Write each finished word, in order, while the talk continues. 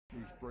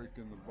who's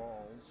breaking the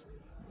balls.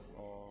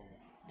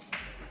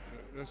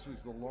 This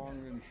is the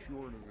long and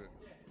short of it.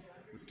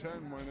 The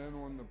 10 went in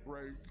on the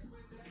break,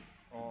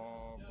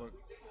 but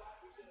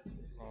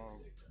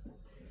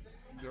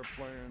they're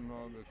playing,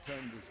 the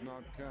 10 does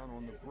not count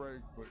on the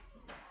break, but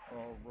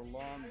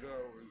Rolando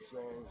is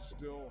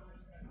still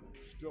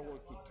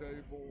at the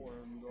table,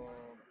 and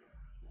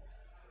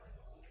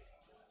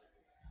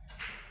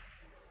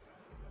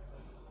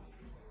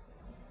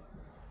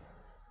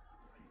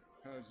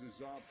has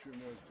his option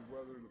as to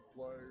whether to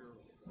play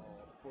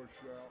or push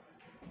out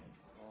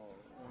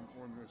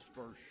on this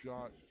first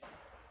shot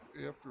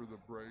after the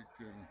break.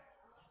 And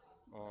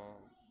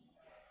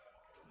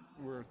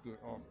we're at the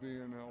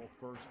B&L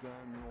first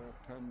annual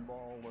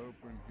 10-ball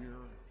open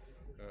here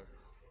at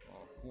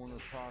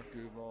Corner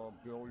Pocket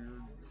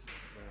Billiard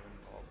and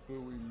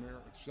Bowie,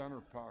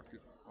 Center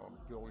Pocket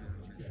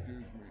Billiards,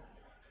 excuse me,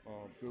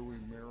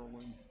 Bowie,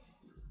 Maryland.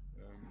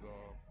 And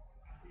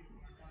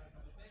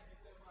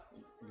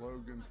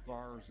Logan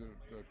fires at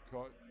the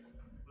cut,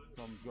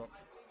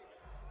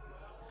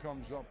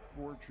 comes up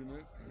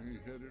fortunate, and he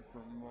hit it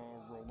from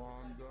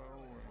Rolando,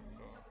 and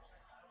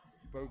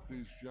both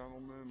these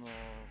gentlemen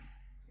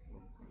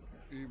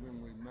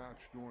evenly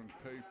matched on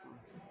paper.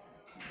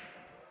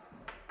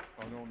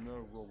 I don't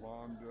know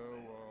Rolando.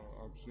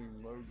 I've seen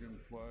Logan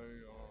play.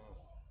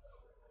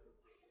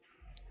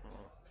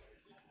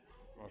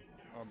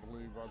 I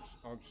believe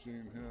I've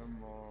seen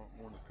him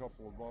on a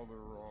couple of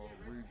other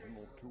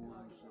regional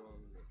tours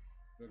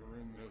that are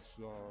in this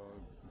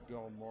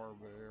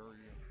Delmarva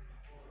area.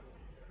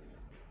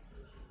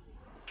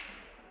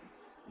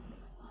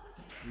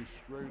 He's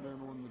straight in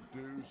on the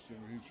deuce,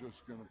 and he's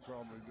just going to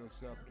probably just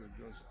have to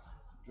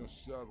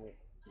just settle.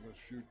 Let's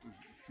shoot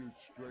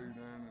straight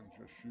in and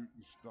just shoot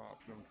and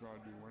stop. Don't try to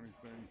do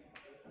anything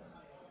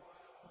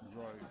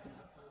right.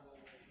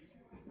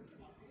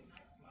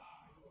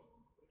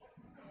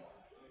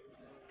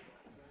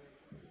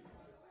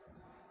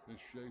 His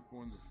shape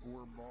on the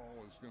 4-ball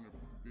is going to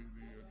be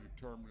the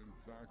determining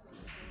factor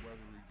as to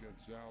whether he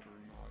gets out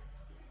or not.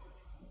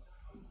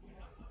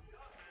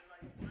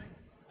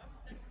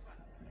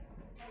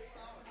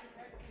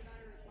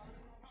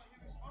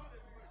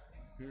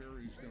 Here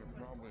he's going to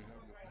probably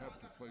have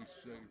to play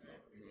safe.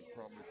 He'll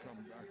probably come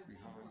back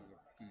behind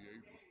the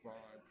 8-5.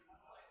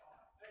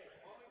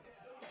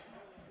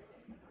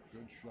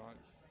 Good shot.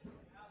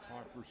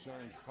 High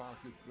percentage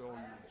pocket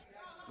billiards.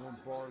 On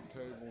bar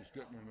tables,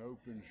 getting an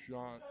open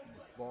shot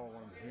with ball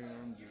in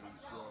hand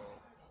is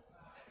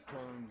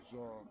turns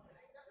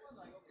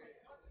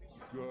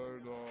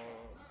good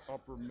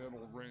upper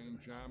middle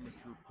range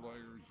amateur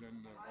players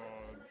into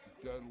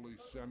deadly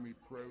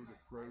semi-pro to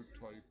pro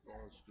type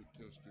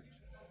statistics.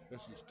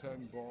 This is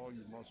 10-ball.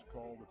 You must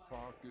call the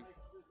pocket.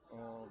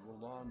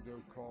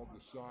 Rolando called the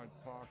side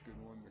pocket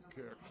on the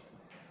kick.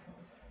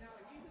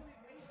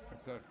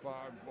 If that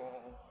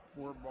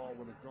 4-ball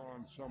would have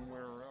gone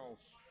somewhere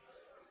else,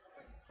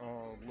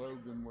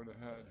 Logan would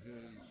have had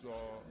his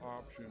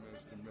option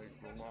as to make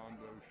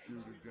Rolando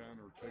shoot again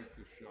or take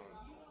the shot.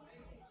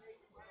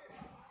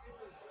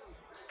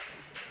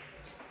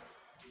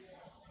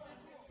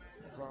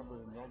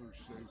 Probably another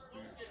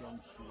safety of some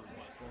sort, I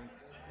think.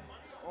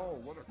 Oh,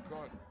 what a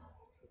cut!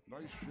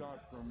 Nice shot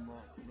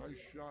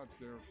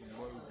there from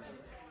Logan.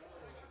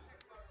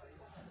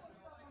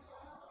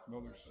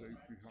 Another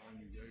safe behind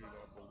the 8,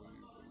 I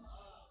believe, is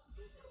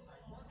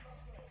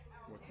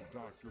what the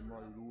doctor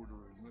might order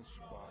in this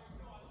spot.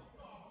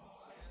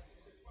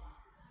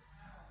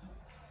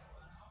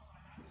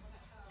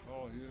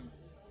 Oh,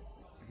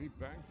 he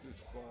banked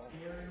this ball.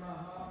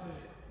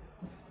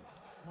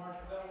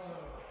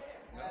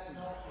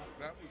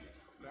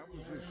 That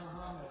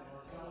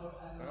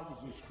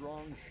was a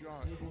strong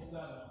shot.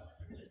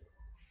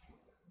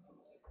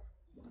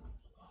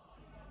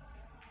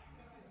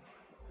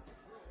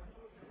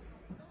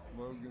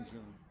 Logan's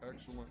in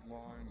excellent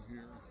line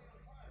here.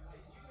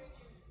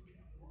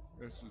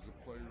 This is a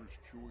player's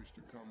choice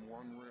to come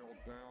 1 rail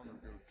down or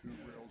go 2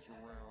 rails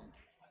around.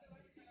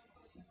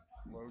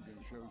 Logan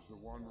chose the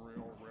 1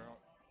 rail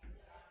route.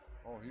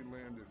 Oh, he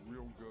landed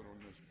real good on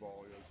this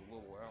ball. He has a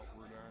little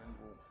outward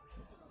angle.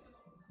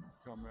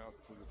 Come out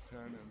to the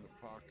 10 in the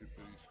pocket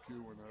that he's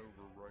queuing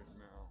over right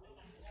now.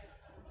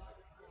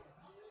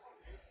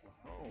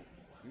 Oh,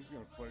 he's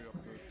going to play up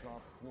to the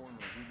top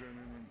corner. He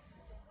didn't even...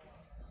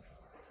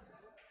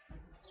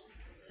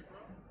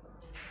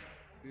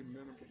 He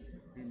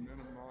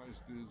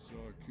minimized his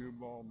cue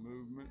ball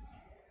movement.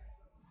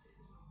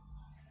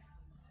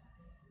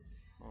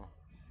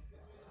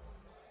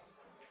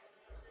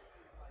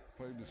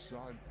 Played the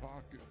side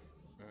pocket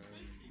and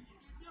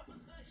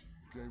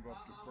gave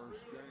up the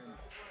first game.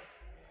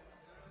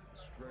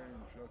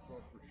 Strange. I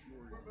thought for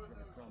sure he was going to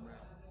come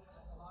out.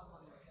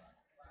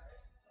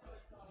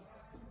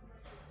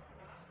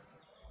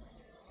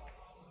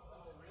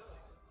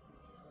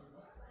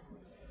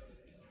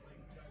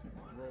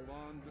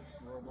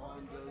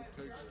 Rolando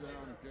takes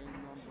down game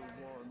number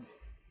 1,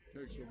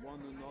 takes a 1-0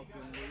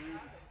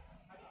 lead.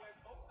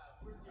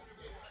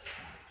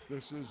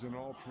 This is an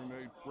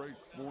alternate break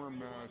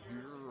format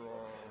here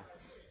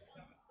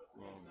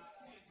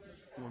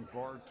on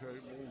bar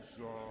tables.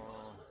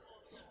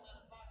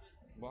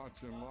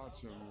 Lots and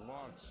lots and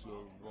lots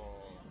of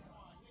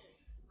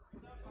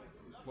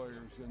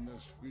players in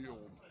this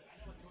field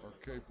are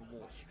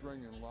capable of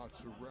stringing lots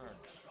of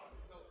wrecks.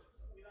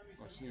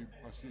 I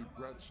see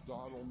Brett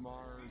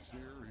Stottlemyre's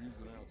here. He's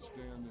an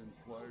outstanding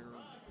player.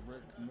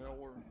 Rick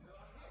Miller.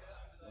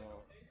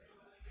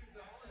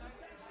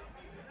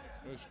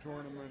 This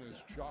tournament is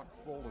chock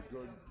full of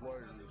good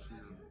players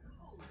here.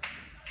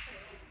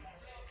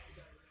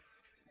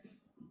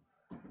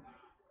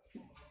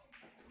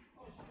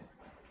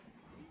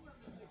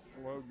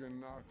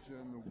 Logan knocks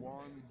in the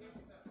one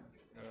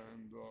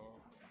and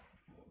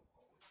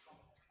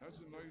has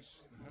a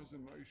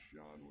nice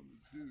shot on the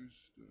deuce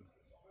to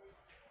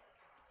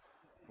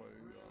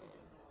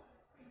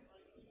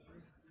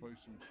play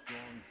some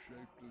strong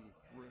shape to the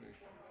three.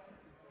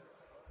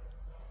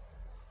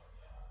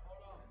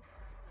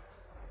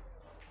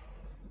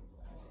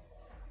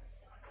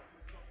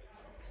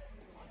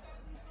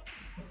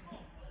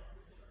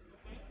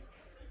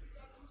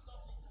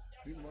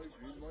 He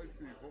might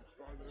be hooked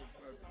by that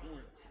point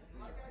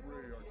for the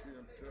three. I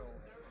can't tell.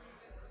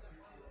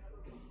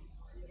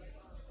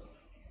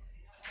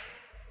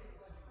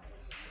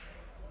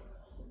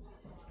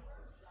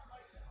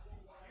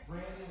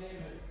 Randy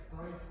Davis,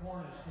 Bryce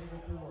Cornish,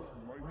 table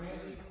 4.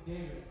 Randy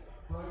Davis,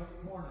 Bryce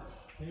Cornish,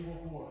 table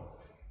 4.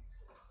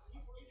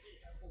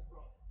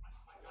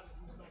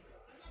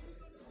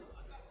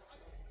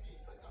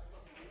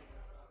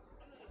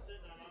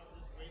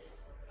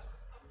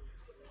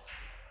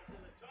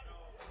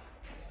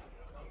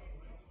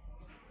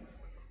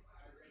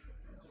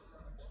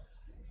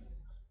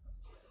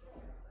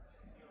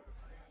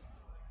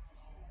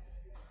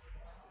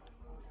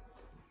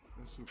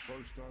 This is the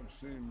first I've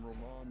seen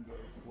Rolando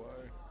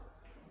play.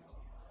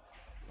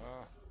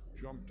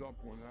 Jumped up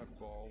on that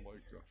ball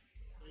like a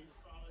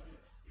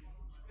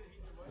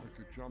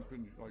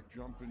jumping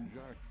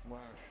jack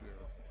flash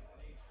there.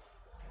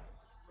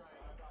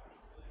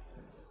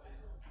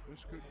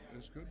 This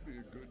could be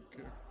a good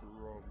kick for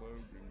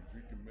Logan if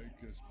he can make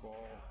this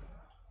ball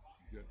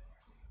get.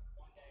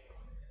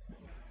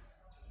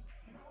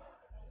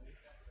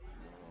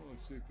 Well,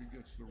 let's see if he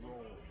gets the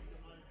roll.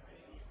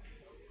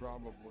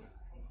 Probably.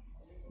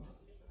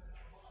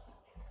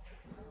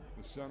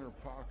 The center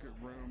pocket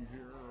room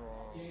here.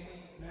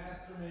 Danny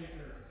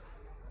Mastermaker,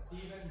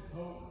 Stephen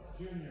Hope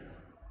Jr.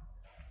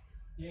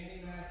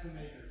 Danny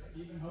Mastermaker,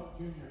 Stephen Hope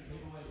Jr.,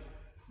 table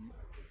 8.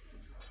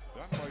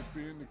 That might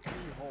be in the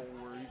keyhole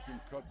where he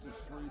can cut this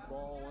three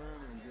ball in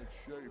and get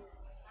shape.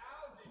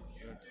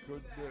 It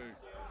could be.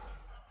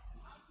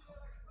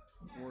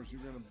 Or is he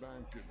going to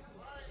bank it?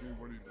 See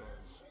what he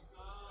does.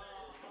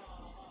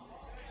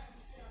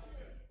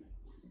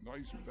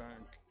 Nice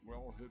bank,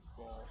 well hit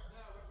ball.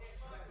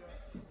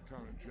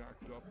 Kind of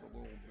jacked up a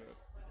little bit,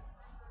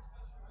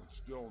 but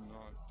still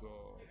not.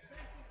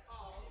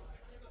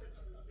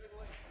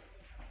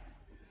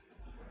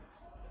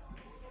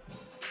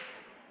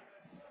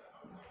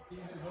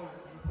 Stephen Hope,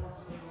 report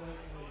to table 8,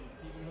 please.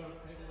 Stephen Hope,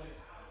 table 8.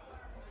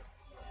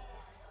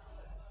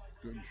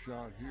 Good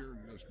shot here to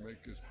just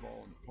make this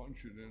ball and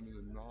punch it into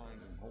the 9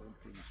 and hold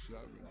for the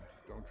 7.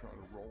 Don't try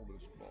to roll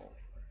this ball.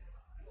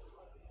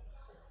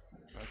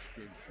 That's a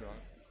good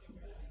shot.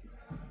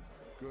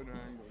 Good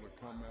angle to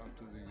come out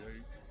to the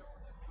 8.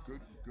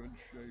 Good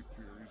shape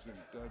here. He's in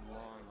dead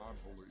line, I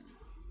believe.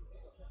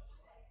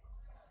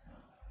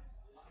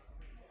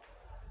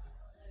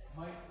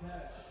 Mike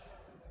Tesh,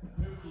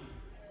 Pookie.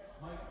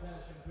 Mike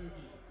Tesh and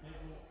Pookie,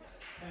 table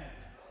 10.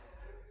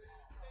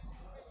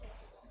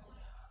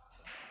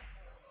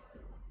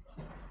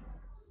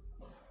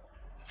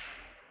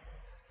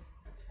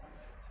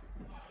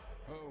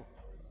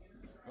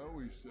 Oh,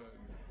 he said.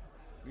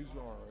 He's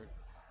all right.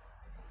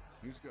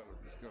 He's got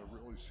to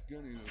really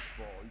skinny this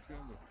ball. He's got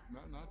to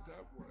not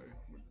that way.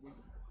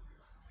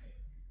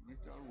 He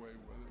got away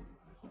with it.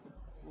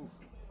 Ooh,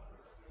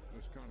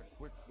 just kind of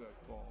quick that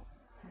ball.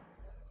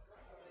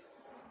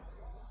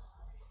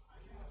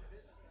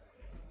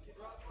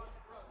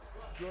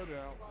 Good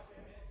out.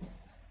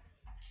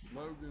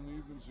 Logan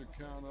evens the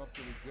count up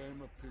at a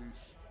game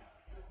apiece.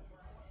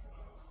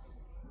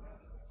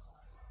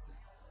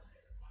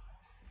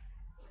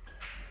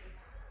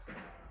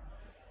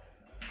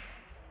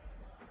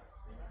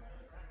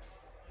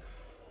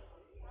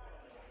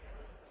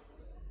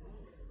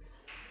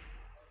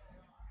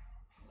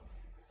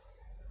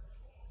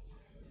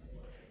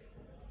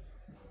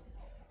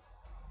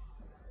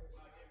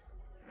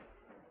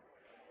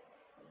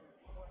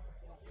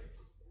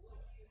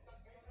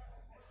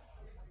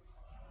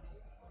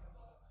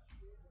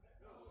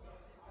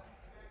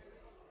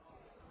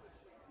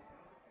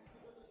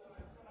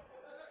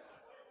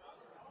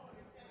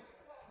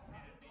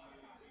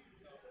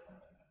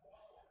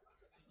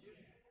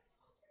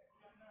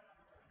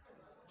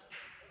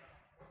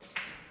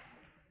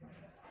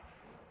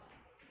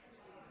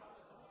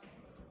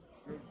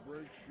 Good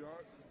break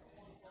shot.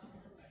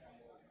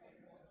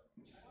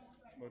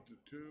 But the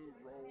 2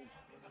 rolls.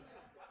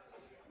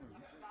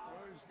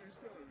 Well, he's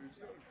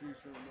got a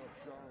decent enough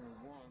shot on the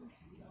 1.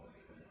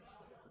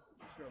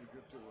 He's got to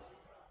get to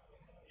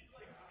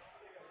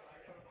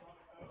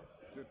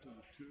the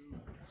 2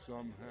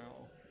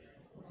 somehow,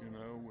 you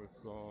know, with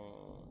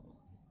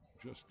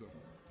just to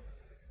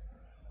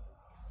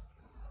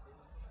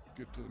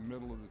get to the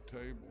middle of the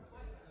table,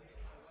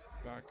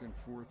 back and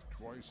forth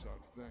twice, I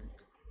think.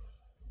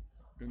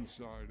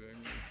 Inside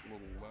English,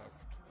 little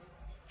left.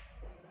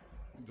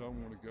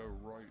 Don't want to go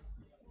right.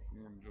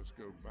 You want to just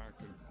go back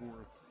and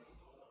forth,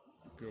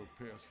 go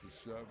past the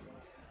 7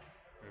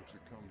 as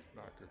it comes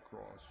back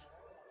across.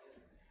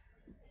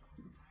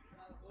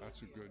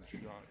 That's a good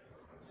shot.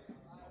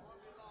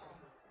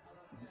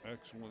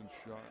 Excellent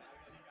shot.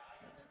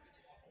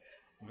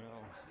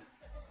 Now,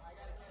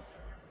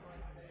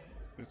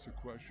 it's a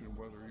question of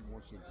whether he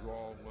wants to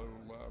draw low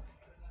left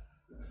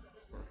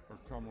or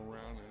come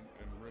around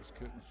and risk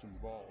hitting some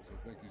balls. I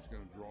think he's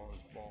going to draw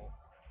his ball.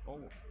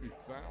 Oh, he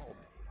fouled.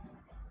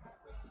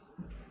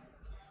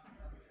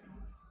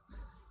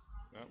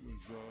 That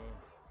was,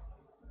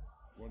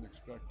 wasn't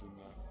expecting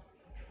that.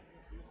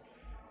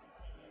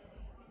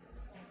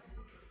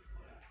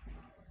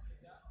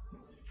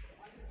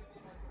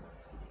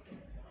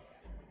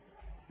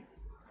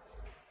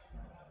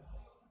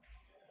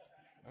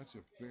 That's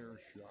a fair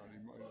shot. He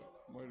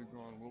might have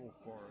gone a little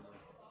farther.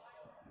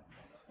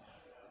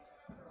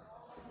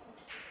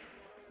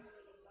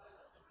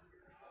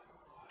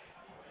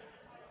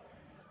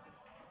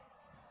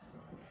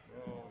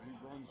 Oh, he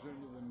runs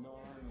into the 9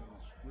 and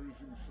screws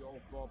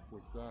himself up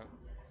with that.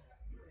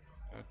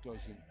 That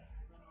doesn't.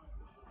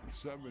 The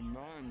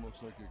 7-9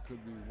 looks like it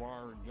could be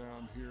wired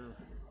down here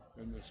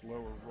in this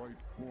lower right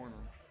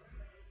corner,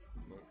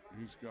 but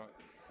he's got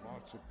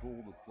lots of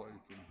pull to play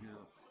from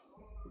here.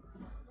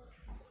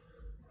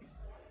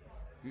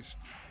 He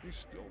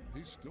still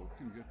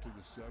can get to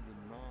the 7-9.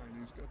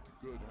 He's got the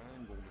good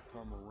angle to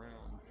come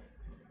around.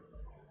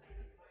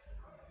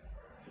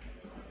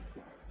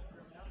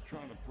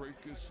 Trying to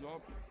break this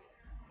up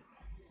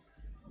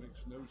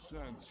makes no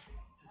sense.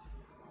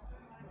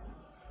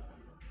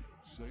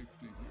 Safety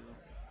here.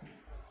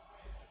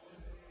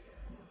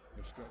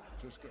 Just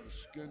got to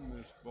skin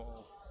this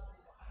ball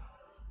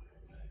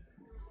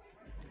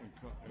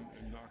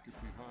and knock it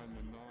behind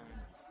the 9.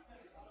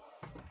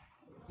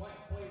 Flank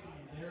Clayton,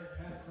 Derek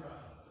Hestra.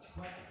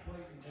 Flank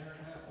Clayton,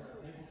 Derek Hestra,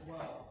 table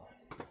 12.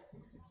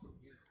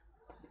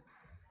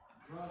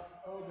 Russ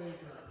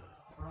O'Baker,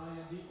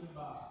 Brian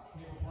Dietzenbach,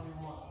 table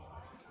 21.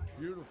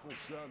 Beautiful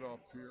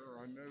setup here.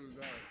 I know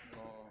that.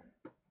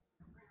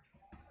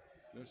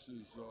 This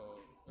is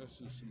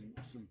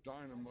some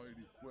dynamite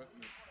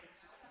equipment.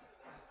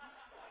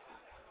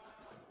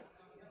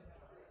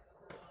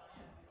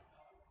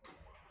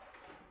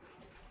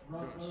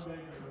 Russ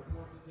O'Baker,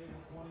 report to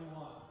table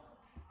 21.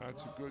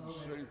 That's a good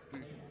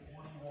safety.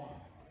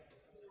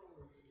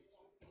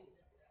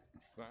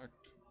 In fact,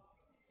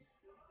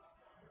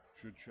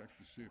 should check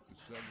to see if the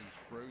 7's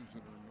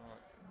frozen or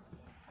not.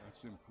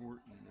 That's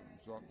important.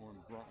 It was up on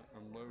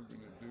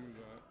Logan to do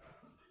that.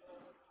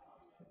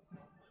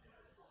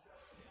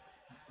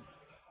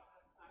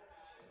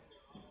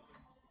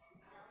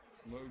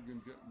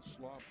 Logan getting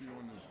sloppy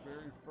on his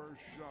very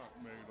first shot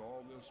made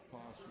all this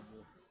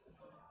possible.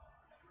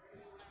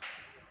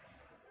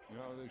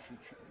 Now they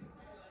should check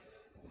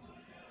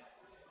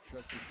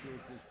to see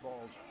if this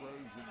ball's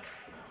frozen.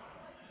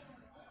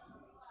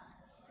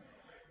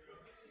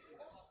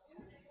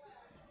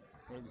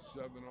 Play the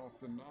 7 off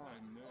the 9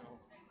 now,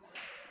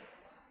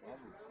 I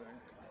would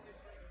think.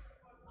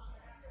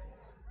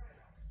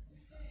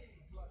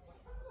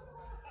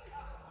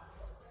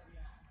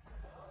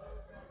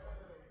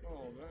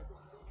 Oh,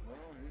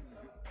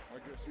 I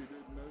guess he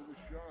didn't know the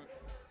shot.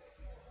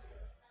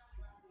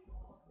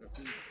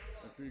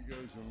 If he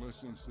goes and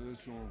listens to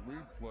this on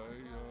replay,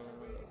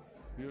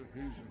 it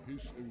was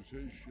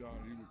his shot.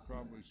 He would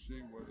probably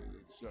see whether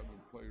the 7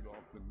 played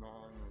off the 9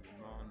 or the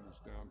 9 was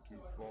down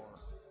too far.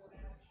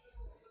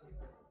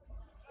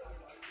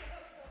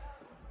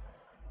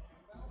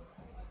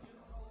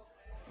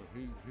 But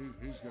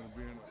he's going to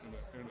be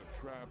in a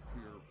trap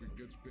here. If he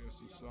gets past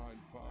the side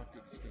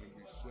pocket, it's going to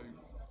be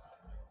safe.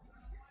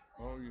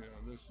 Oh yeah,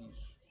 this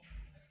is.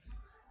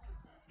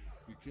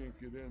 You can't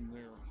get in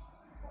there.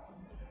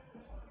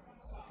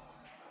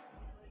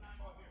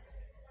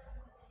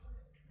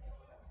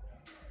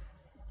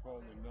 Call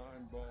the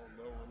 9 ball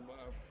lower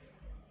left.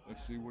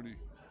 Let's see what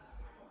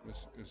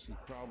this is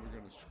probably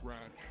going to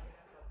scratch.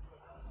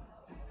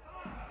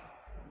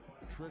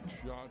 Trick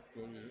shot,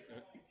 but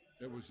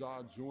it was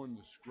odds on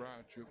to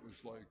scratch. It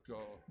was like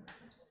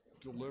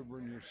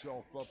delivering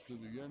yourself up to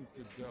the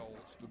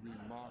infidels to be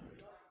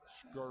mocked,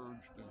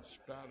 scourged, and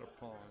spat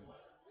upon.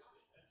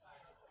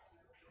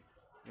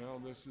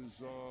 Now this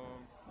is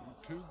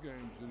 2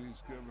 games that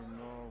he's given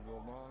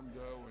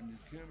Rolando, and you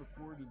can't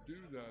afford to do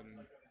that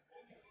in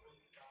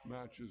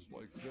matches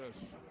like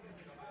this,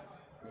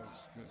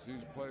 because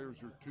these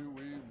players are too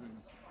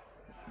even.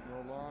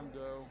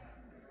 Rolando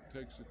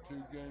takes a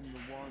 2-1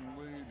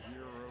 lead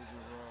here over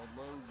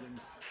Logan,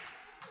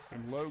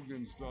 and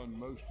Logan's done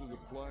most of the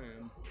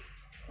playing.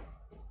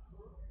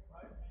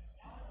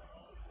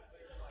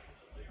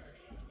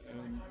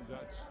 And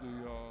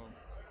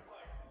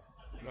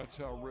that's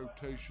how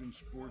rotation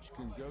sports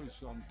can go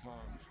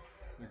sometimes.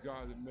 The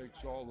guy that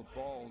makes all the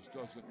balls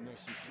doesn't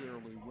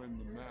necessarily win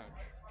the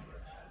match.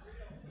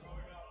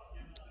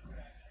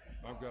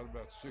 I've got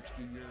about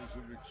 60 years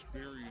of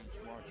experience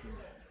watching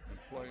and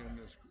playing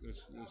this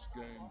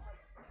game.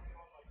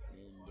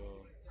 And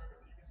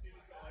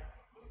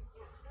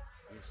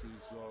this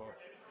is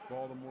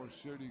Baltimore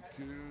City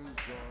Q's.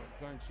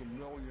 Thanks a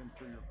million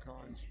for your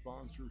kind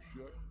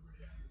sponsorship.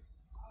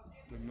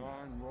 The 9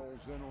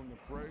 rolls in on the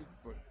break,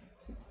 but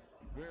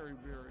very,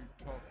 very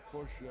tough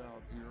push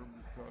out here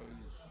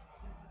because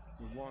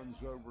the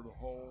one's over the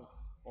hole.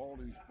 All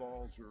these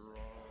balls are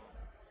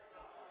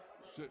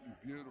sitting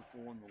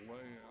beautiful in the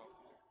layout.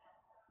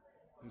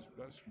 His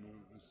best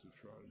move is to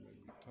try to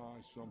maybe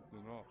tie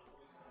something up.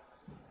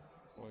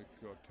 Like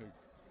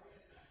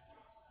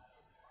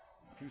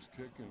he's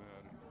kicking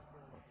at it,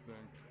 I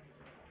think,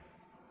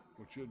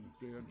 which isn't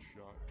a bad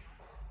shot.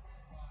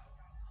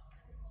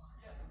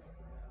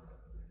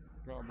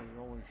 Probably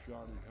the only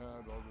shot he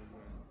had other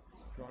than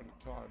trying to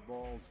tie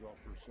balls up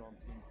or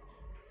something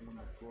in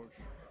the push.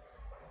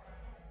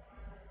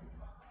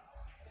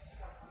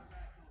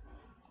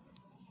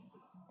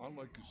 I'd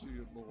like to see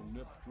a little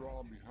nip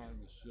draw behind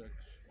the 6.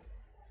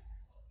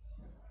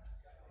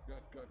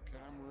 Got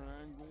camera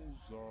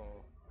angles.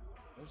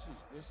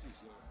 This is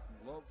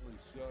a lovely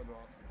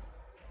setup.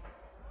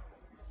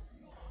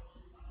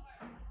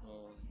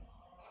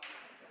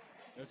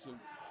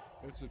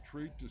 It's a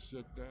treat to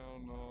sit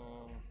down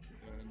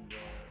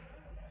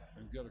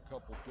and get a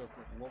couple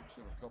different looks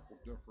and a couple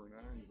different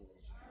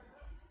angles.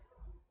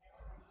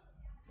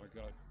 I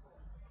got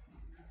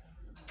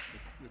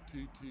the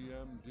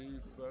TTMD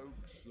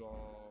folks,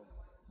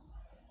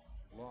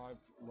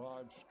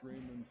 live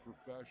streaming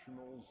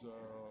professionals,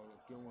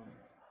 doing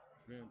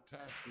a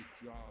fantastic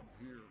job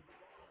here.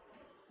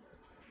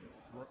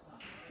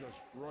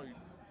 Just bright,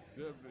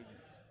 vivid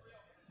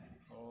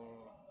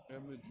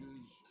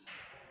images,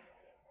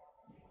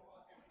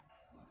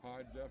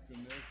 high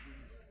definition.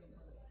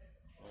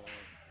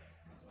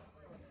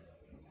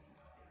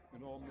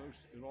 It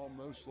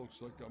almost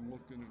looks like I'm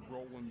looking at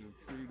Rollen in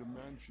 3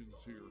 dimensions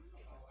here.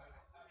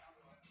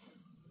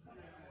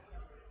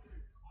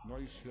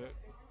 Nice hit.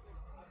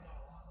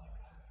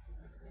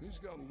 He's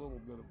got a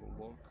little bit of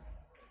a look.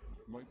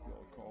 Might be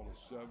able to call a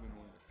 7 on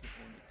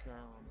the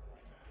carom.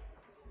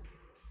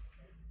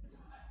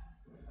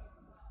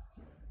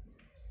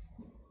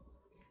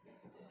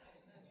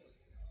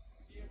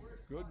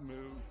 Good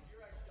move.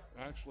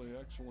 Actually,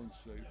 excellent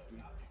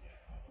safety.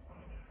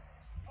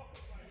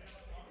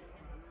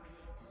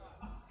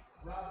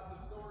 Rob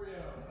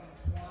Pistorio and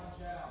Tuan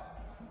Chow.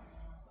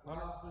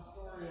 Rob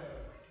Pistorio,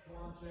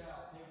 Tuan Chow,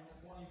 table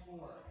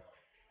 24.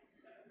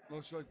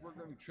 Looks like we're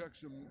going to check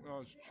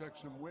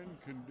some wind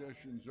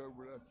conditions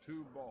over that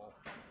 2 ball.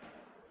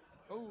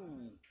 Oh,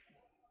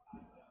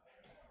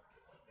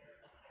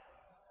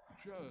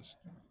 just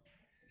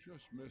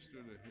missed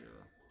it a hair.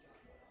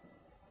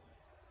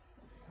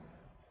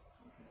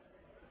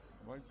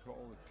 Might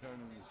call a 10 in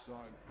the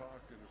side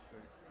pocket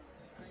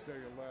if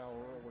they allow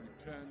early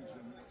 10s,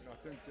 and I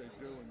think they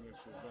do in this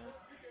event.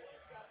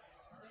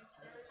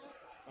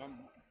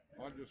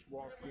 I just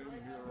walked in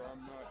here.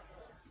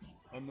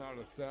 I'm not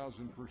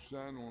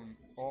 1,000% on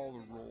all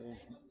the rules.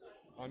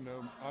 I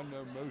know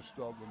most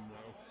of them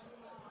though.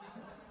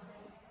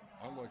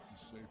 I like the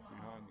safe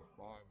behind the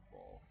 5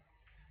 ball.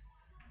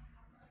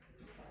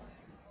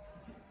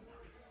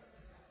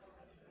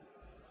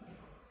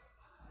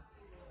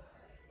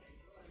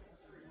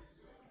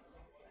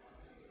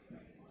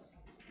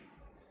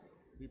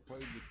 He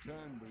played the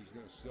 10, but he's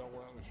going to sell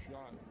out a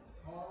shot.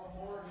 Carl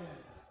Morgan,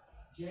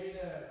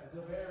 Jada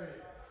Zaveri,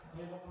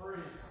 table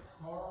 3.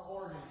 Carl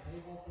Morgan,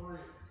 table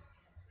 3.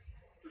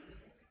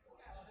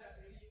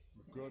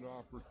 A good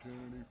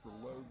opportunity for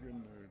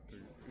Logan to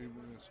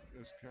even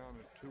this count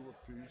at 2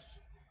 apiece.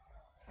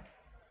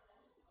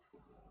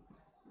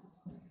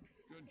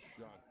 Good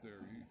shot there.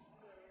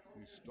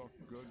 He stuck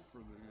good for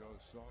the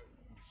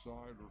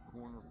side or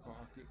corner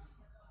pocket.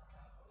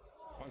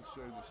 I'd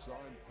say the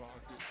side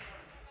pocket.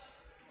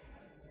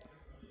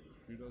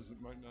 He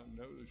might not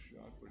know the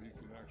shot, but he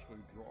can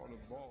actually draw the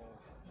ball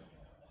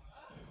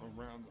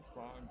around the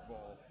 5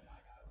 ball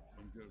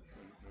and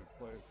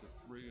play it to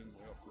 3 in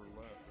the upper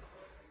left.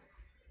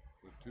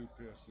 The 2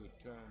 past the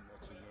 10,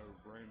 that's a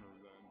no-brainer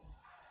then.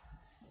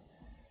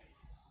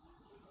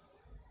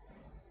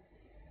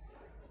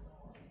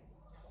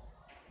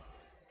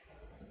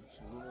 It's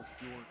a little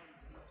short.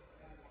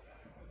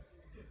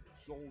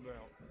 Sold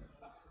out.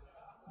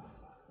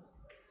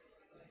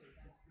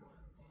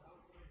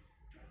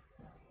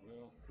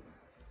 Well,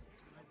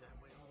 slide that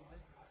way a little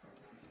bit.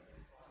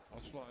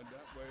 I'll slide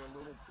that way a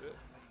little bit.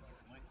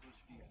 Mic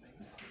closer to your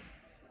face.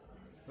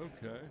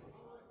 Okay.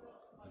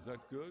 Is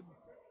that good?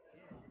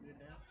 Yeah, good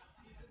now.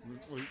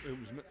 It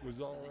was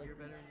all Is it right. hear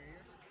better in your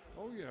ears?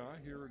 Oh yeah, I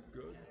hear it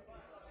good.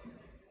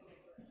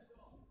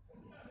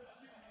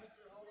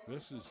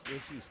 This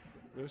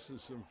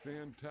is some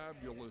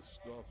fantabulous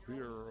stuff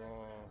here.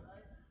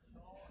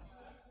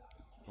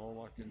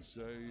 All I can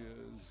say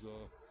is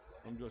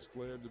I'm just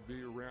glad to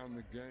be around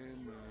the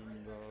game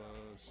and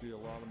see a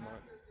lot of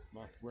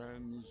my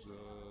friends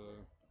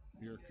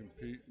here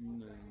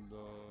competing and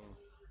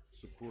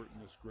supporting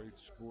this great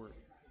sport.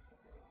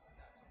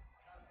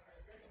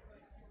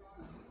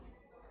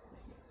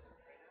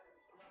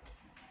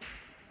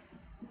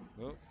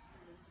 Well,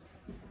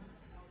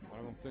 I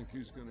don't think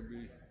he's going to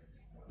be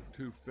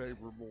too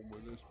favorable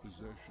with this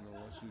position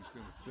unless he's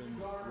going to fin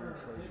the Garner,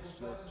 3 play table to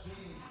 6.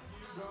 17.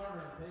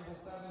 Garner, table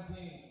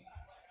 17.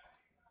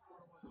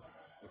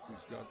 If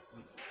he's got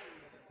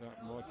that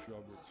much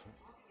of it,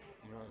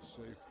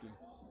 safety.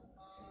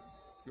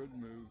 Good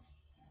move.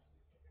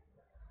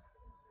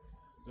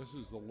 This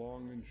is the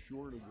long and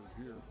short of it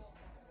here.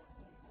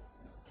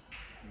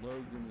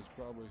 Logan is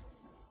probably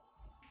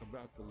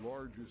about the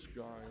largest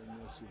guy in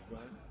this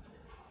event.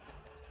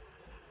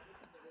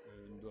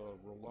 And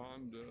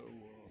Rolando,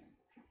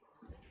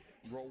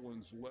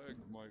 Rollen's leg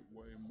might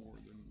weigh more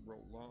than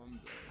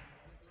Rolando.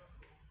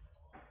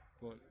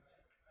 But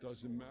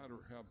doesn't matter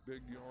how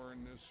big you are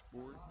in this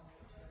sport.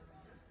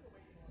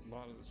 A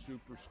lot of the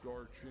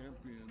superstar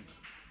champions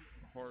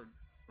are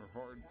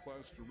hard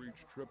pressed to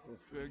reach triple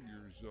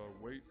figures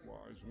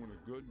weight-wise on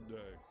a good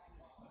day.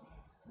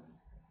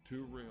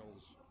 2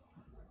 rails.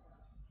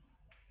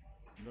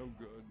 No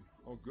good.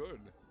 Oh, good.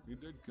 He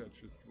did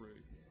catch a 3.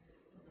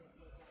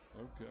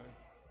 Okay.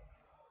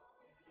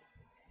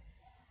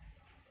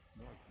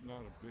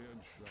 Not a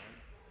bad shot.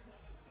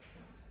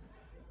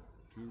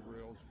 2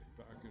 rails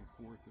back and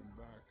forth and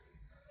back.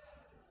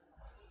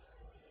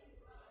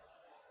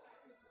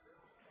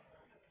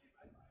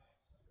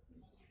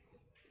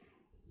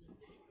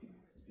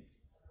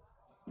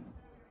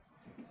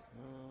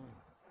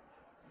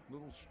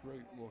 Little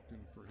straight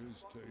looking for his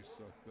taste,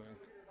 I think.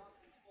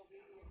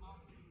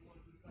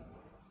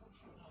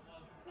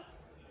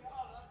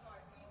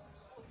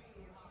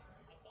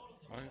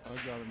 I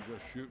got him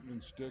just shooting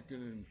and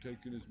sticking and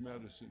taking his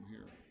medicine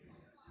here.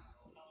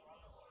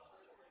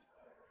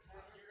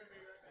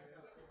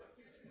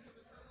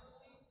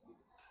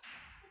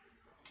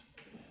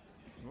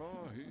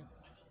 Oh,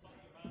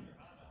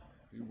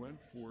 he went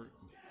for it.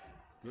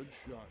 Good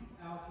shot.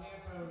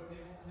 Alcampo,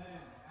 table 10.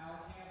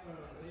 Alcampo,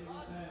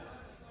 table 10.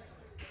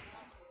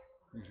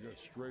 He's got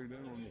straight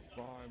in on the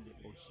 5,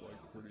 it looks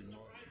like, pretty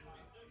much.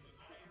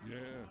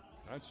 Yeah,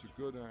 that's a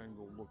good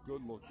angle.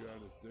 Good look at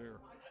it there.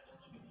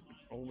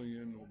 Only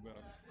into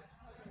about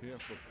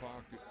half a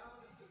pocket.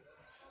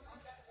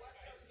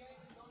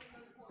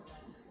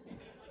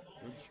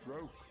 Good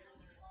stroke.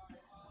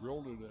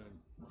 Drilled it in.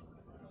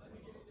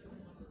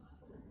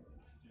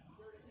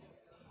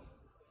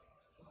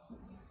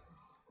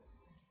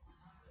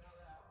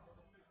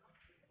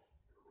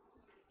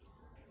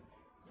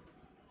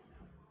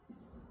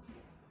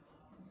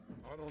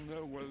 I don't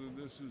know whether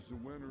this is the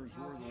winners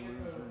or the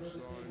losers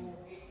side. Table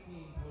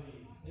 18,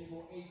 please.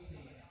 Table 18.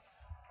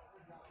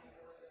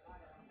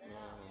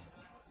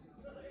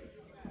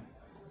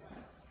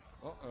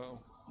 Uh-oh.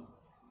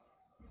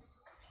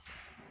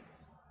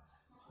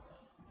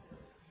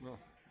 Well,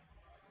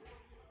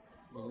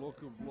 the look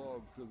of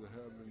love to the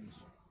heavens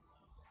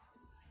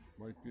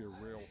might be a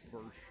rail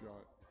first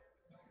shot.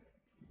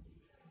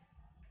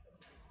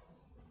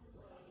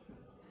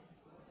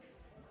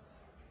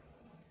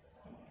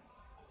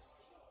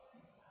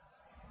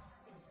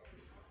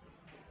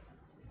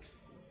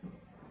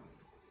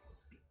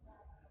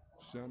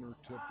 Center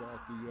tip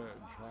out the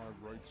edge, high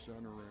right center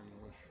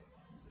English.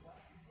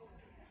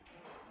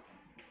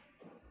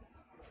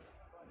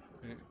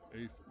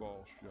 8th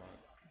ball shot,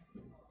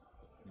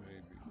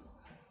 maybe.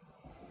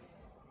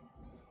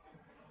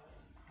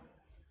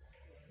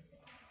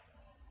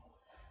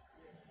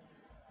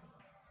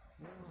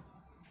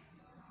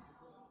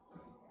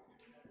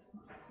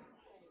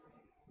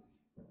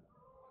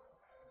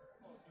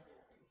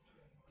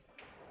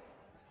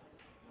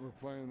 We're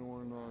playing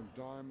on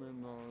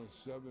diamond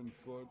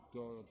 7-foot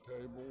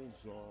tables,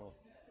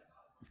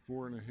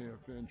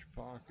 4.5-inch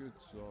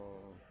pockets,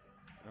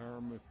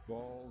 aramith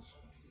balls.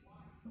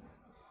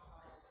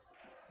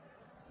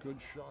 Good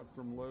shot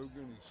from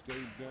Logan. He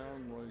stayed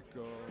down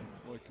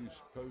like he's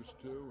supposed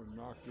to and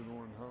knocked it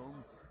on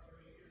home.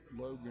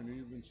 Logan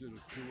evens it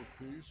at 2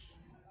 apiece.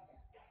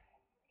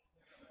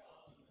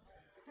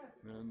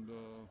 And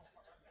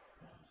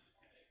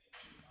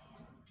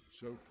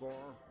so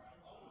far,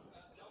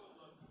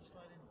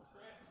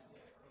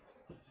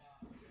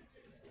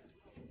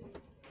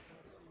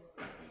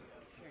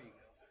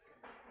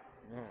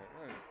 all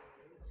right.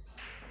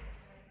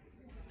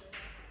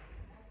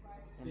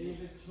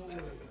 David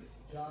Choi,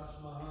 Josh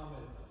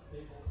Muhammad,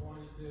 table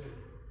 22.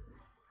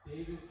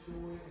 David Choi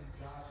and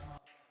Josh Muhammad.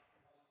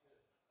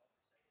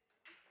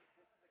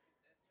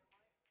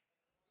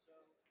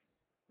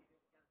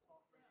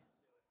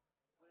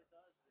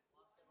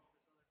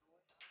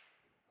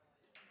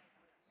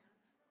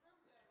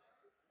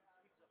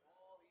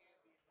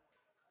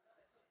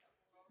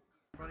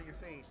 front of your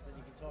face, then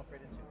you can talk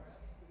right into it.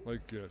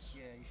 Like this.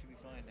 Yeah, you should be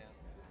fine now.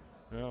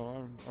 Yeah,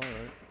 I'm all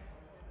right.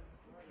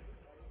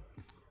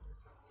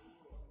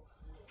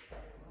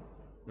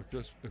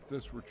 If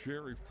this were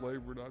cherry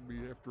flavored, I'd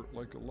be after it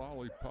like a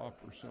lollipop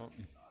or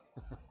something.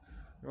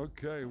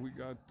 Okay, we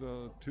got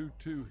 2-2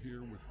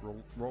 here with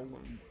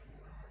Rollen,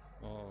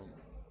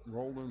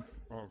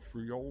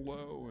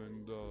 Freolo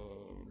and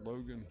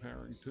Logan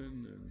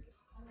Harrington, and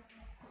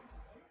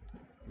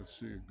let's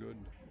see a good.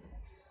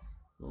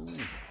 Oh,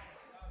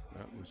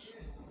 that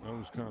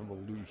was kind of a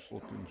loose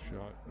looking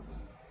shot.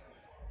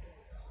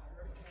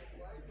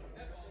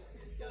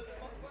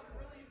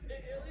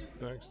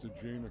 Thanks to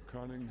Gina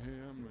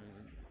Cunningham,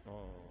 and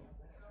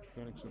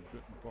thanks a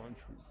bunch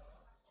with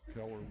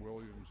Keller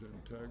Williams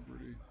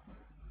Integrity.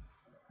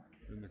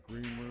 In the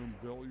Green Room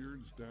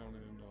Billiards down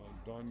in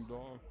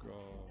Dundalk,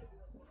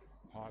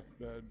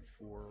 hotbed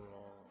for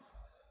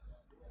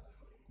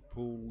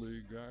pool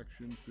league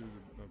action through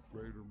the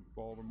greater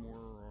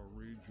Baltimore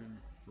region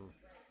for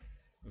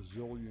a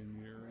zillion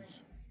years.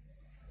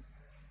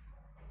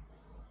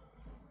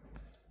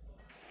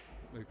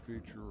 They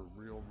feature a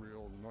real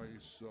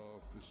nice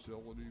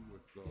facility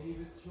with a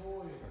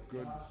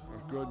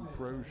good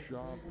pro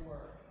shop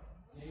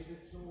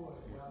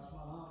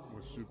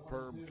with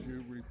superb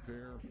cue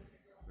repair,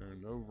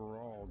 and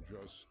overall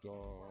just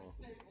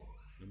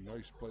a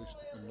nice place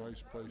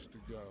to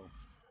go.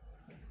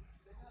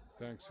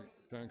 Thanks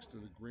to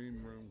the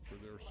Green Room for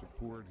their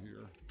support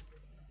here.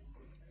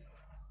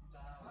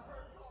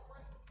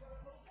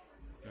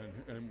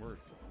 And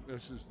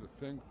this is the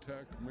Think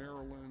Tech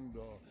Maryland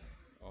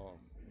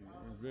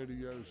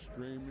video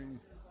streaming,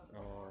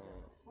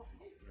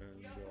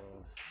 and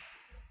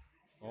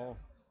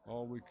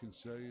all we can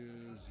say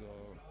is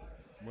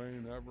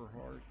Wayne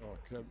Everhart,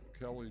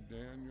 Kelly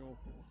Daniel,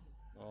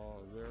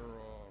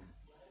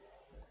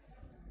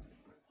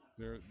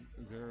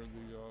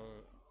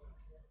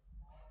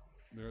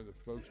 they're the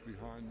folks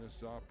behind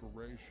this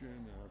operation,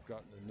 and I've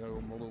gotten to know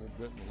them a little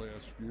bit in the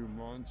last few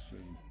months,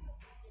 and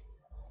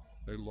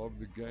they love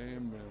the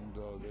game, and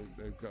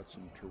they've got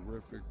some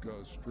terrific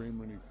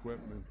streaming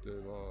equipment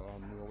that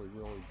I'm really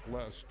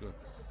blessed to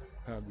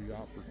have the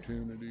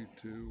opportunity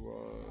to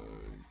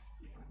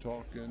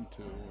talk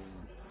into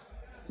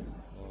and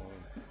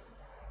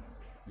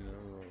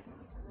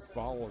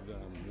follow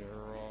them.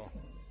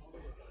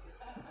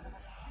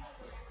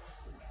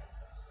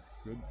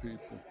 They're good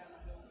people.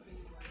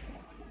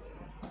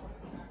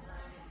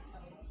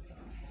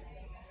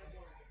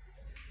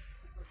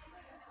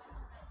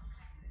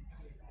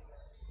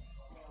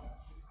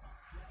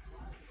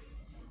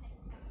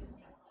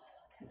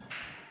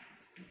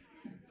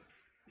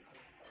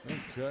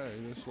 Okay,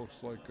 this looks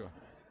like a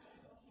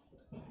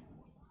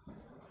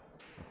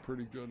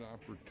pretty good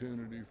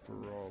opportunity for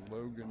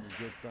Logan to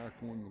get back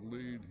on the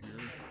lead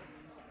here.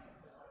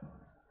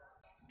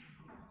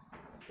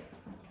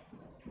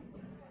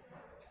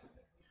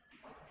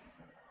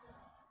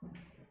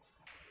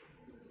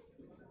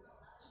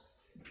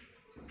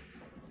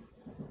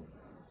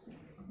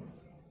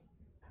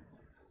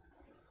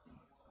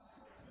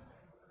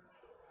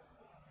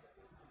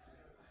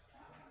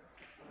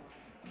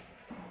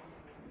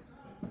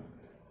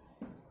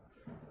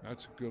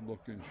 That's a good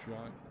looking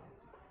shot.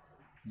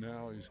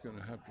 Now he's going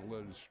to have to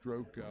let his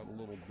stroke out a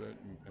little bit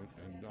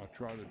and I'll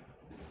try to,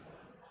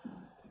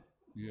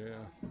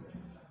 yeah,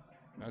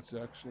 that's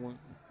excellent.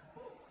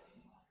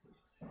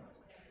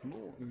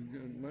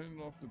 Again, landed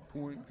off the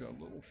point, got a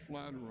little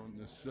flatter on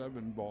this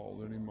 7 ball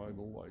than he might have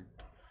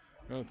liked.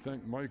 Gotta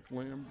thank Mike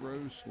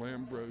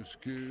Lambros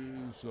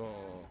Cues,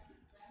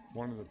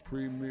 one of the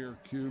premier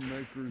cue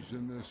makers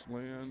in this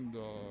land,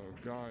 a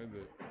guy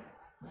that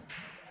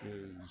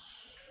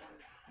is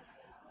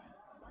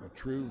a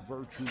true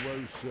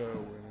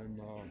virtuoso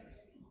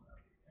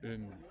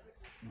in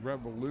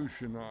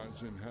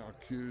revolutionizing how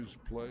cues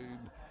played,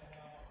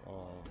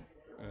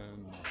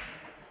 and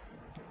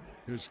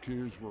his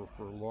cues were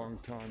for a long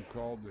time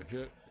called the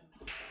hit.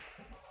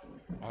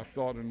 I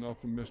thought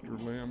enough of Mr.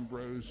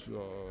 Lambros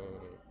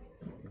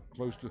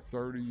close to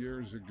 30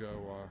 years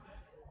ago.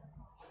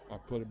 I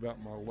put about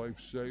my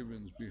life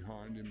savings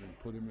behind him and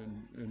put him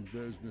in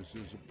business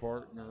as a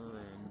partner,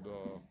 and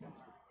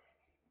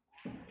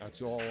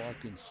that's all I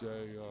can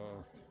say.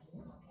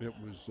 It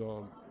was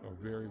a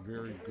very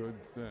good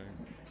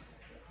thing.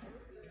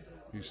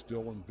 He's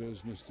still in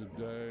business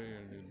today,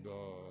 and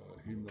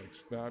he makes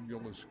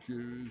fabulous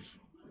cues,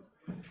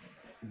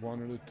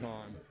 one at a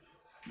time.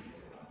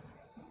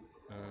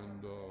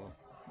 And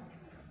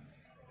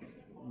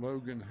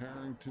Logan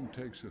Harrington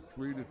takes a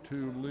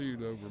 3-2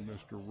 lead over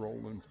Mr.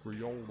 Rollen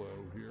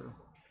Freolo here.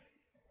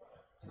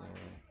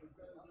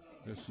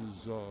 This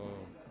is a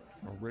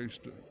race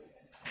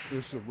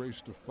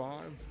to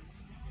 5.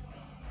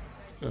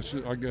 I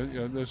guess,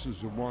 yeah, this is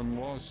the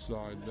 1-loss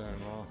side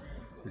then.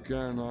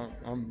 Again,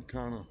 I'm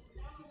kind of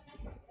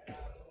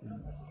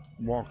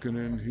walking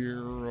in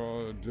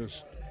here,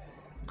 just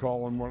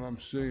calling what I'm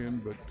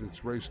seeing, but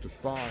it's race to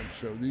 5.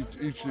 So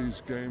each of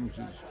these games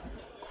is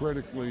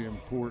critically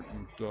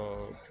important.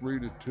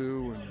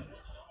 3-2 and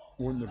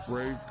when the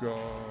break,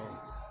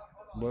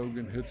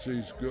 Logan hits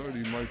he's good,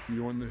 he might be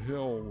on the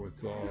hill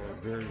with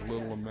very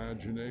little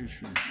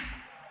imagination.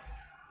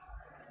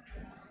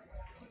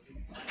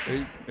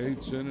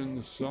 Eight's in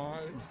the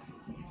side.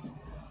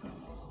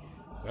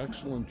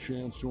 Excellent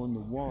chance on the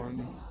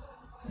one,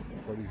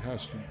 but he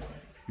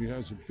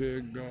has a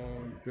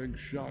big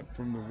shot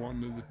from the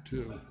 1 to the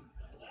 2.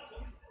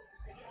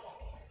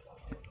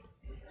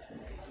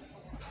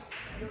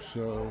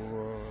 So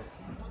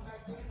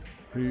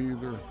he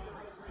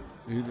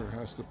either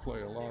has to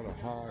play a lot of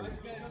high.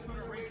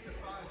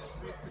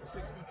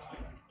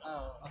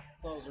 Oh, I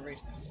thought it was a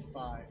race to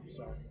 5.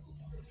 Sorry.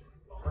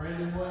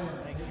 Brandon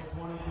Williams, table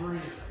 23.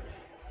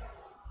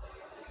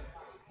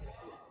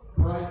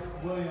 Bryce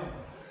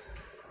Williams.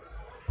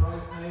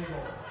 Bryce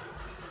Nagel,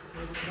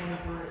 table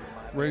 23.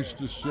 Race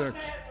to 6.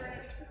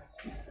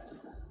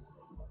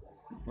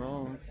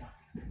 Well,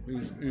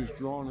 he's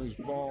drawn his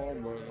ball,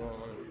 but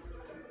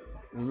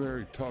a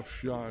very tough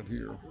shot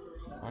here.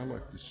 I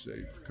like the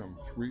safe, come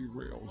 3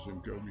 rails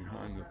and go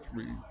behind the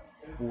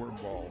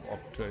 3-4 ball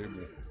up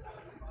table.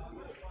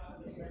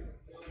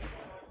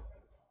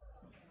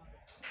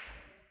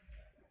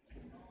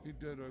 He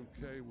did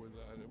okay with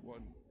that. It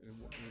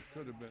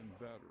could have been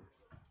better.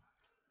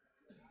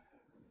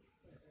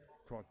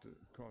 Caught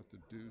the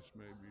deuce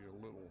maybe a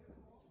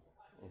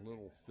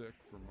little thick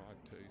for my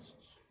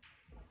tastes,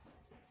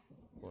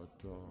 but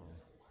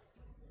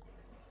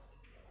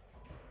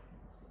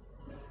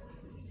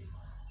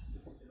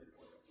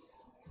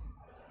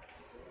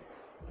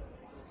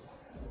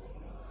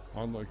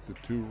I like the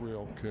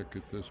 2-rail kick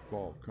at this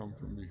ball. Come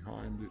from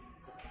behind it,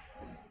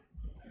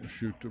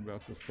 shoot to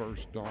about the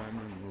first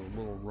diamond with a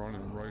little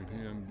running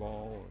right-hand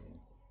ball,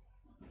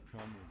 and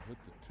come and hit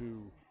the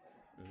 2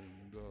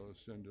 and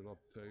send it up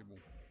table.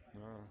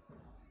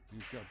 He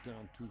got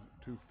down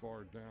too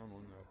far down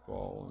on that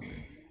ball,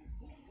 and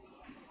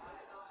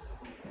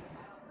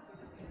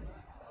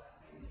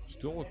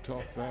still a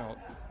tough out.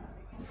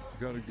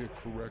 Got to get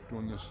correct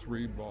on this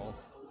 3 ball.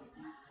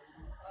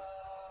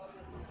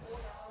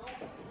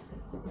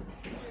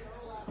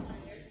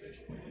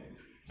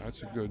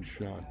 That's a good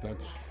shot.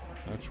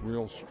 That's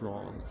real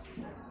strong.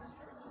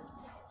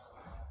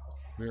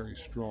 Very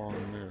strong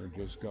there.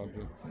 Just got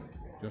to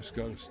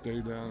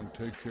stay down and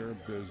take care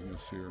of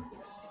business here.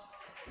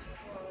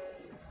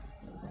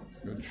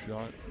 Good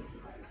shot.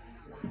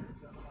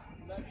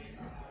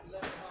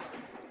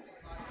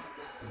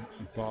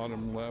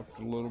 Bottom left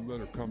a little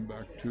bit or come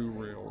back 2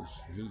 rails.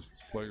 His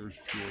player's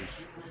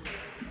choice.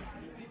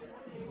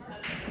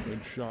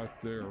 Good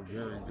shot there.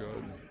 Very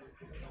good.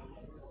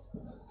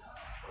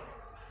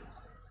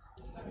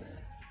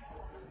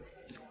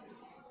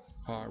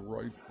 High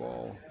right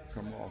ball.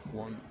 Come off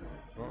 1.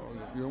 Oh,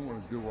 you don't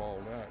want to do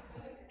all that.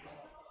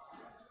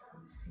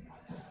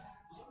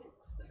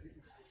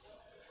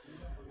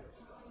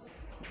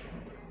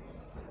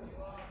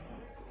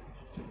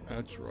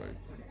 That's right.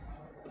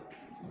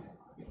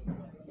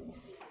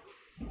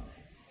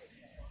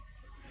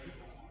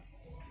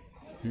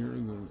 Here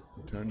the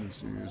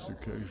tendency is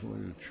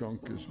occasionally to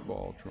chunk his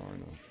ball,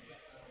 trying to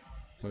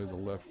play the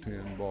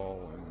left-hand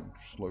ball and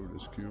slow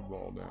this cue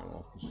ball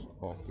down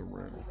off the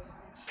rail.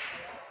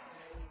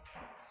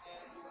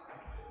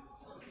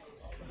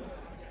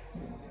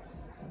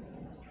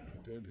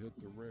 It did hit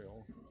the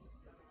rail.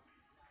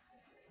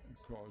 It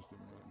caused him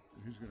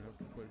he's going to have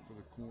to play for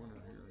the corner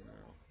here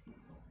now.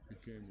 He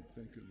can't even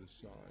think of the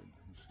side.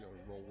 He's got to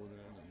roll it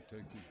in and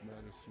take his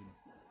medicine.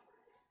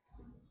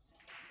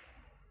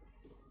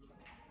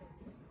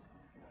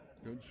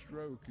 Good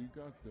stroke, he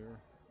got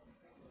there.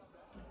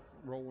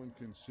 Rollen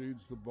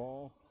concedes the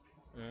ball,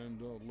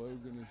 and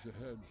Logan is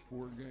ahead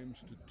 4 games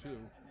to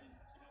 2.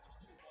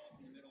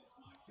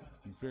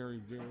 Very,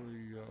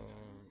 very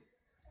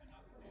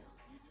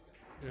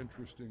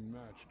interesting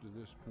match to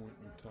this point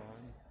in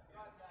time.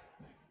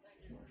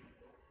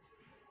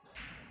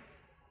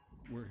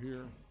 We're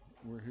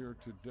here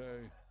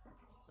today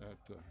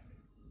at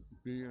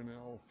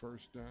B&L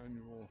First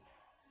Annual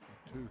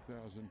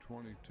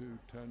 2022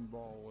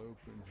 10-ball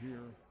open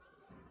here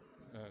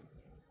at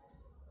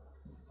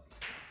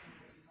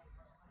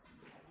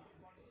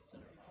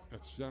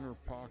Center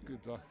Pocket.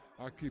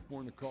 I keep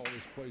wanting to call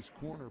this place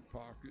Corner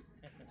Pocket.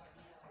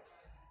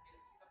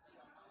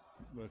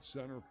 But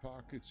Center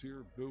Pocket's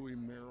here, Bowie,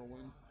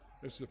 Maryland.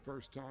 This is the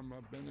first time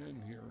I've been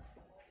in here.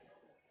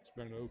 It's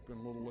been open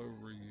a little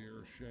over a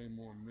year. Shame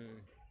on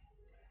me.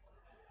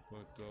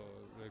 But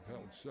they've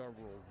held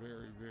several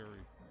very,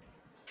 very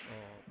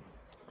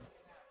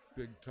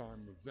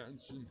big-time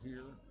events in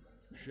here.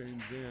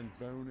 Shane Van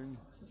Boning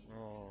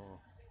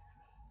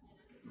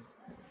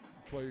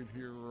played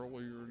here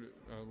earlier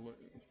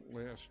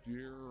last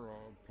year.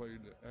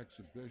 Played an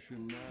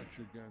exhibition match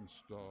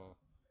against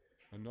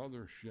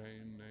another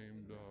Shane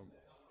named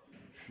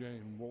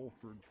Shane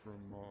Wolford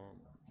from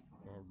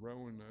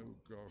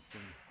Roanoke,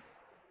 from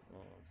a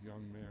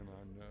young man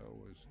I know,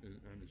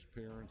 and his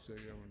parents.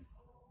 They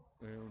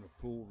own a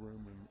pool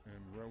room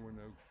in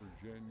Roanoke,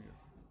 Virginia.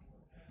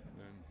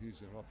 And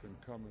he's an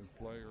up-and-coming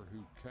player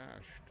who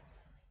cashed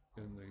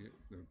in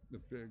the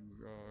big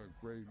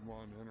Grade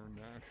 1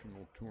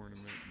 international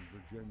tournament in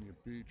Virginia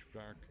Beach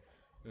back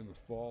in the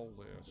fall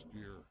last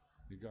year.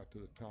 He got to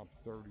the top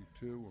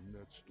 32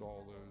 amidst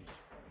all those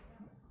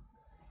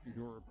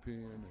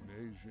European and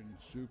Asian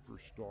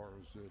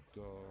superstars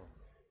that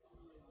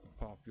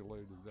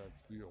populated that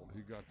field.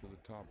 He got to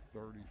the top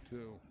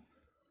 32.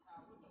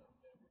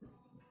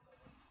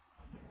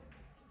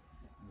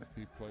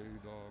 He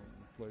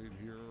played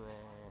here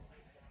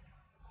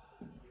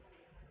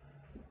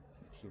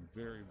some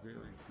very,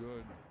 very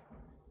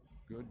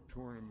good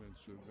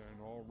tournaments have been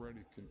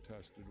already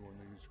contested on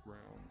these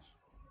grounds.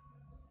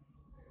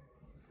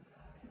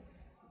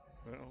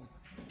 Well,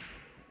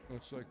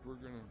 looks like we're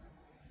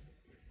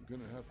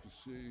gonna have to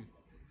see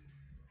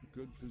a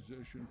good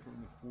position from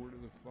the 4 to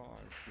the 5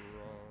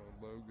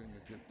 for Logan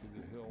to get to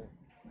the hill.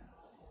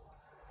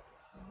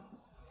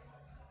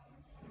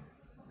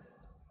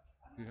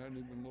 He hadn't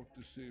even looked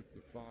to see if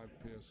the 5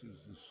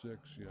 passes the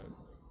 6 yet.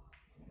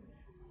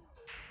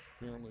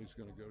 Apparently he's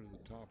going to go to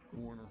the top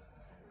corner.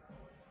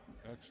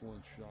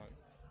 Excellent shot.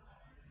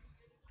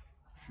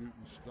 Shoot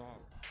and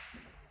stop.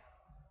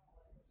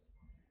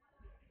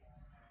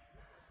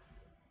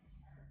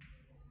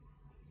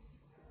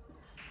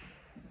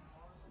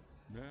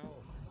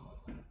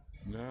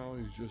 Now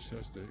he just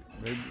has to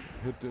maybe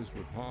hit this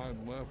with high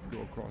and left,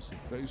 go across the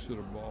face of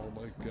the ball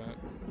like that.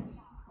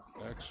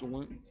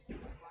 Excellent.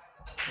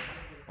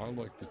 I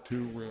like the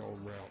 2-rail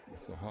route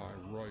with the high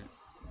right.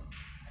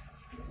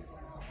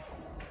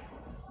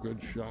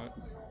 Good shot.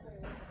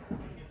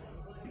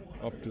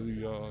 Up to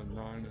the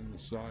 9 in the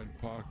side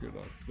pocket,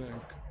 I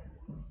think.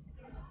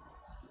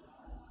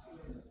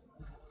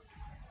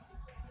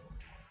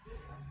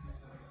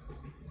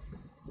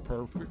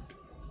 Perfect.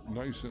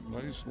 Nice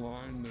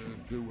line to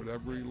do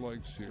whatever he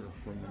likes here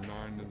from the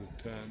 9 to the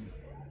 10.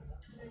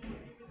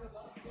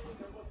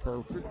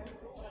 Perfect.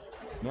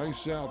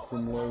 Nice out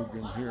from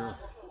Logan here.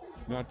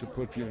 Not to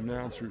put the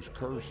announcer's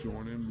curse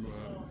on him,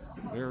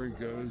 there he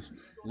goes.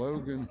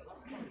 Logan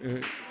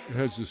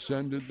has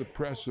ascended the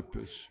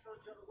precipice.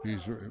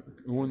 He's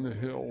on the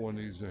hill and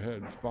he's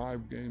ahead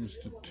 5 games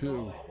to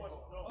 2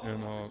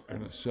 and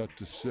a set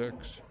to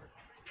 6.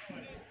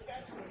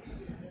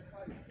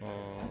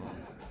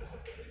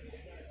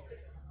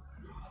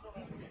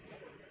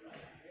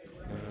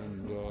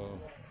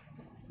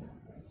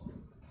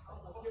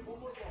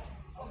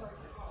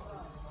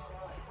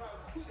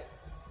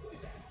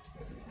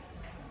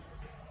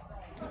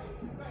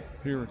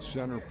 Here at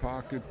Center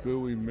Pocket,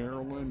 Bowie,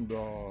 Maryland,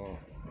 I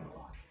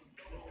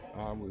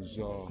was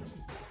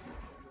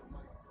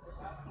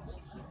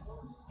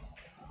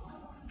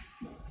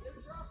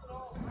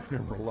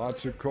there were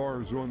lots of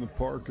cars on the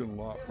parking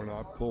lot when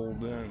I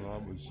pulled in. I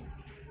was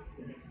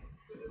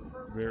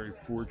very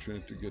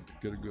fortunate to get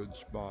a good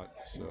spot.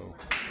 So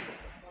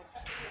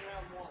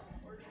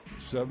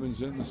 7's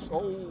in the.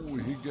 Oh,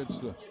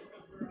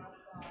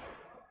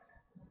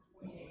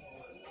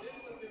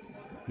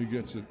 he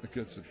gets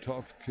a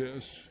tough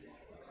kiss,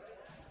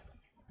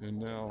 and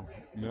now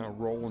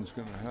Rollen's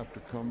going to have to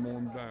come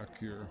on back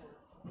here.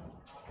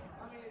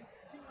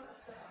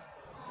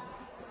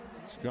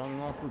 He's got an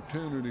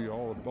opportunity.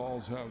 All the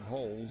balls have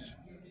holes.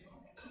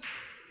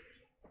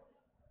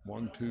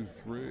 1, 2,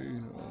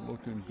 3,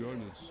 looking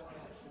good. It's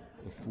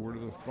the 4 to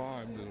the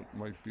 5 that it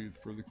might be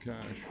for the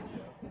cash.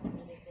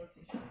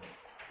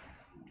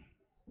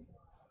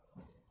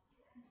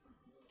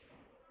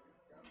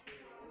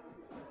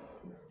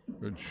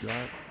 Good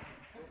shot.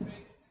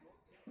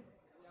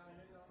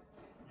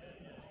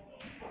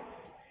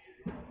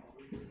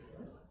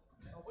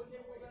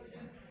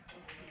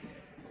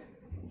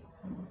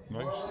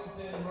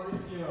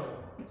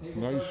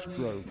 Nice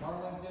stroke.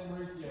 Harrington,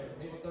 Mauricio,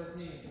 table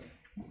 13.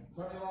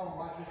 Tony Long,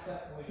 watch your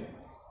step, please.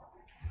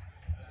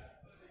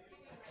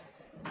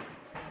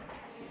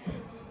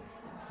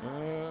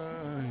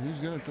 He's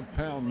going to have to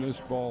pound this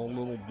ball a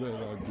little bit,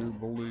 I do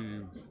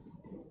believe.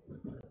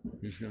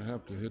 He's going to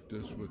have to hit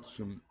this with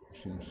some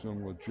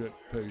legit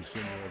pace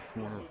in the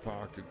corner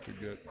pocket to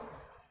get.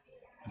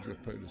 He's going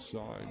to play the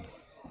side.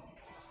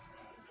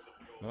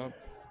 Up.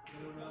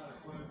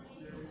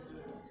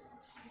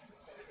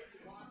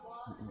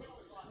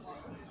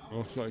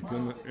 Looks like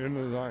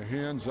into thy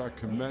hands I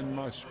commend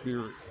my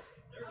spirit.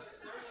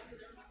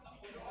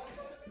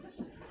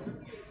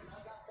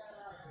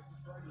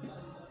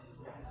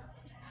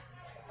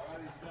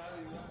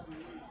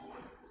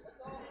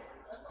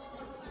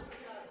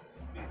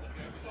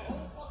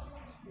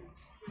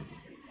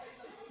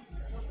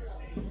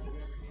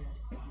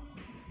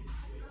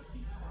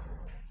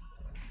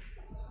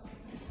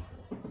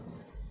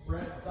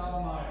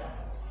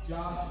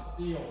 Josh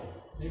Field,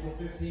 table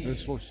 15.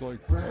 This looks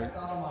like Brett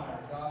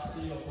Stottlemyre, Josh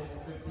Field,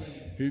 table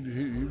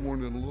 15. He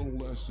wanted a little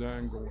less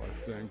angle,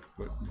 I think,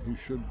 but he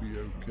should be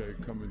okay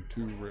coming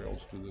 2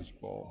 rails to this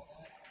ball.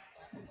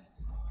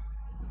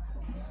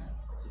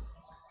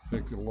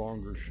 Take a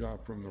longer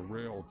shot from the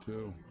rail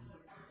too.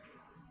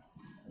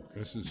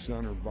 This is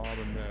center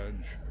bottom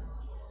edge.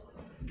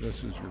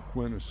 This is your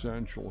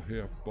quintessential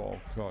half ball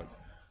cut.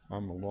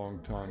 I'm a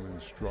long-time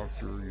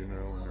instructor, you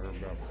know, and there are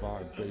about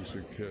 5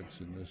 basic hits,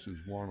 and this is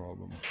one of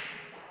them.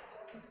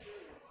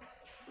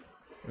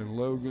 And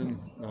Logan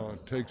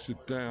takes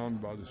it down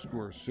by the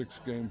score of 6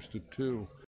 games to 2.